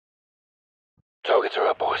Targets are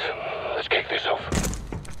up, boys. Let's kick this off.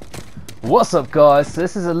 What's up, guys?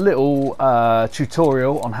 This is a little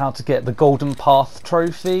tutorial on how to get the Golden Path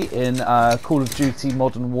trophy in Call of Duty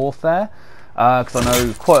Modern Warfare, because I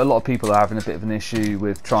know quite a lot of people are having a bit of an issue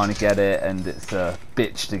with trying to get it, and it's a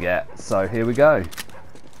bitch to get. So here we go.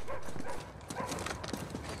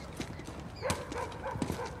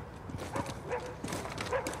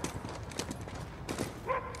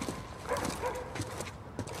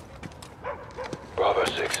 Bravo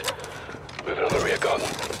 6. Moving on the rear garden.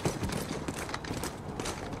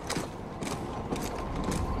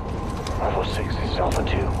 Bravo 6, this is Alpha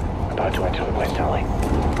 2. About to enter the West Alley.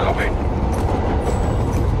 Copy.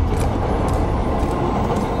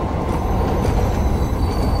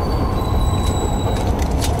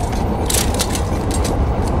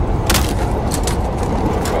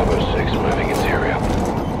 Bravo 6 moving interior.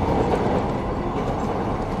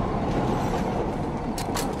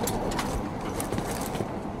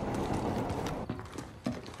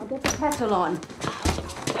 I'll get the kettle on.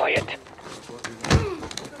 Quiet.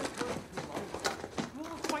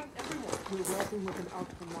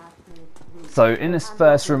 So in this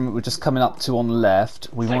first room we're just coming up to on the left,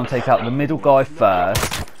 we want to take out the middle guy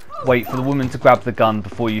first, wait for the woman to grab the gun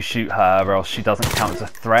before you shoot her, or else she doesn't count as a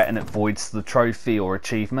threat and it voids the trophy or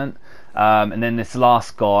achievement. And then this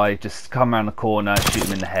last guy, just come around the corner, shoot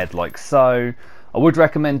him in the head like so. I would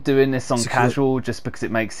recommend doing this on casual just because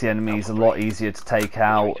it makes the enemies a lot easier to take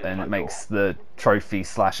out and it makes the trophy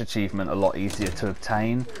 / achievement a lot easier to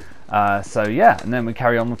obtain. So yeah, and then we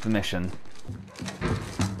carry on with the mission.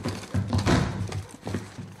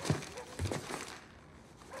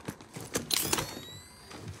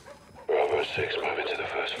 Bravo 6 moving to the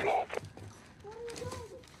first floor.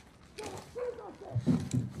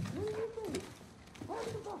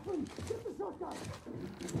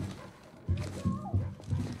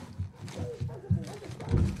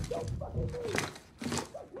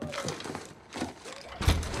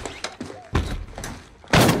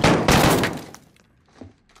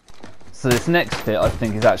 So this next bit I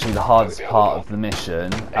think is actually the hardest part of the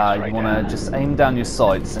mission. You want to just aim down your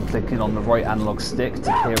sights and click in on the right analog stick to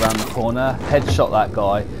peer around the corner, headshot that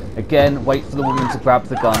guy. Again, wait for the woman to grab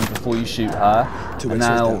the gun before you shoot her. And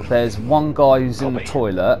now there's one guy who's in the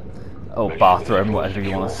toilet, or bathroom, whatever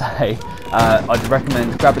you want to say. I'd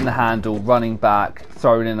recommend grabbing the handle, running back,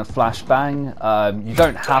 throwing in a flashbang. You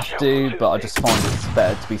don't have to, but I just find it's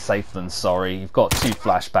better to be safe than sorry. You've got 2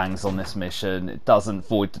 flashbangs on this mission. It doesn't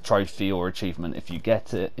void the trophy or achievement if you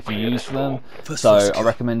get it, if you use them. So I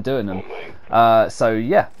recommend doing them. So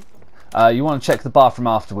yeah, you want to check the bathroom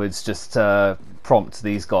afterwards just to prompt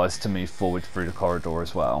these guys to move forward through the corridor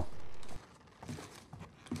as well.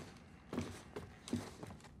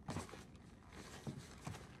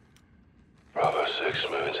 Bravo 6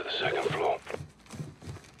 moving to the second floor.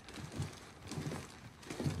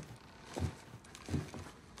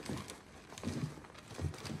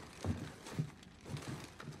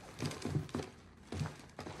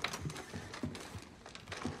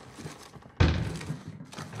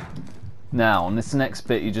 Now, on this next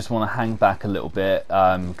bit, you just want to hang back a little bit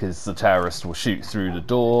because the terrorist will shoot through the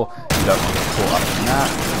door. You don't want to get caught up in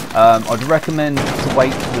that. I'd recommend to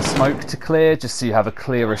wait for the smoke to clear, just so you have a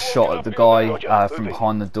clearer shot at the guy from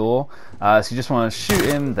behind the door. So you just want to shoot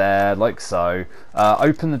him there, like so.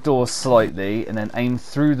 Open the door slightly and then aim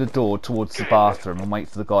through the door towards the bathroom and wait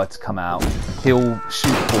for the guy to come out. He'll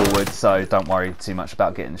shoot forward, so don't worry too much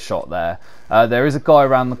about getting shot there. There is a guy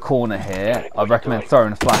around the corner here. I recommend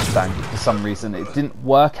throwing a flashbang, but for some reason it didn't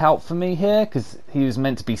work out for me here because he was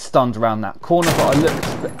meant to be stunned around that corner that I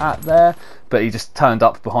looked at there, but he just turned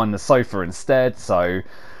up behind the sofa instead. So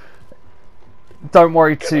don't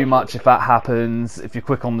worry too much if that happens, if you're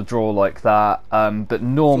quick on the draw like that, but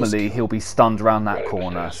normally he'll be stunned around that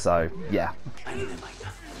corner, so yeah.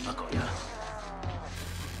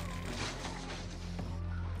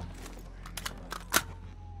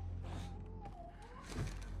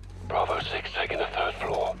 Bravo 6 taking the third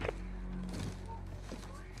floor.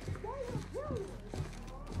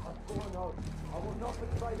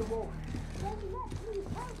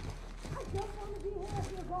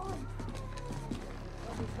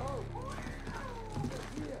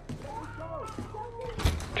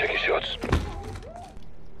 Take your shots.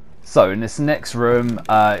 So in this next room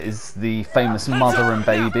is the famous mother and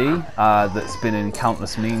baby that's been in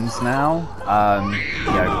countless memes now,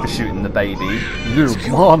 you know, for shooting the baby.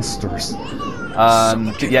 Little monsters.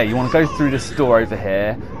 But yeah, you want to go through this door over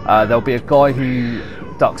here. There'll be a guy who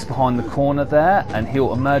ducks behind the corner there and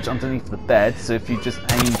he'll emerge underneath the bed, so if you just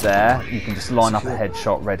aim there you can just line up a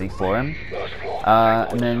headshot ready for him,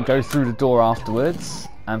 and then go through the door afterwards.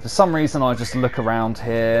 and for some reason I just look around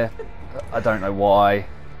here. I don't know why,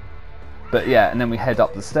 but yeah, and then we head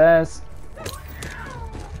up the stairs.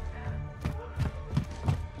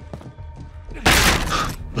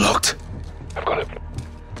 Locked. I've got it.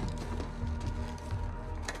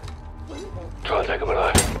 Try and take him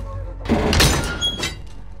alive.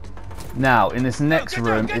 Now, in this next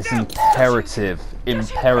room, it's imperative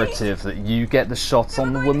that you get the shot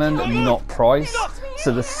on the woman, not Price.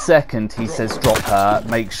 So the second he says drop her,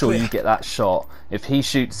 make sure you get that shot. If he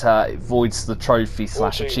shoots her, it voids the trophy /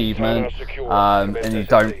 achievement, and you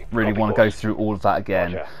don't really want to go through all of that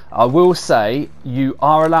again. I will say, you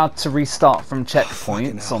are allowed to restart from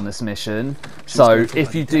checkpoints on this mission. So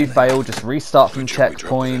if you do fail, just restart from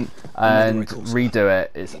checkpoint and redo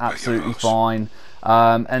it. It's absolutely fine.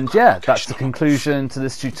 And yeah, that's the conclusion to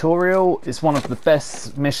this tutorial. It's one of the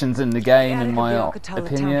best missions in the game, in my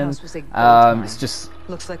opinion. It's just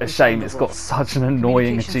a shame it's got such an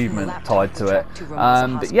annoying achievement tied to it.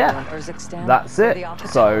 But yeah, that's it.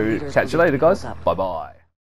 So catch you later, guys. Bye bye.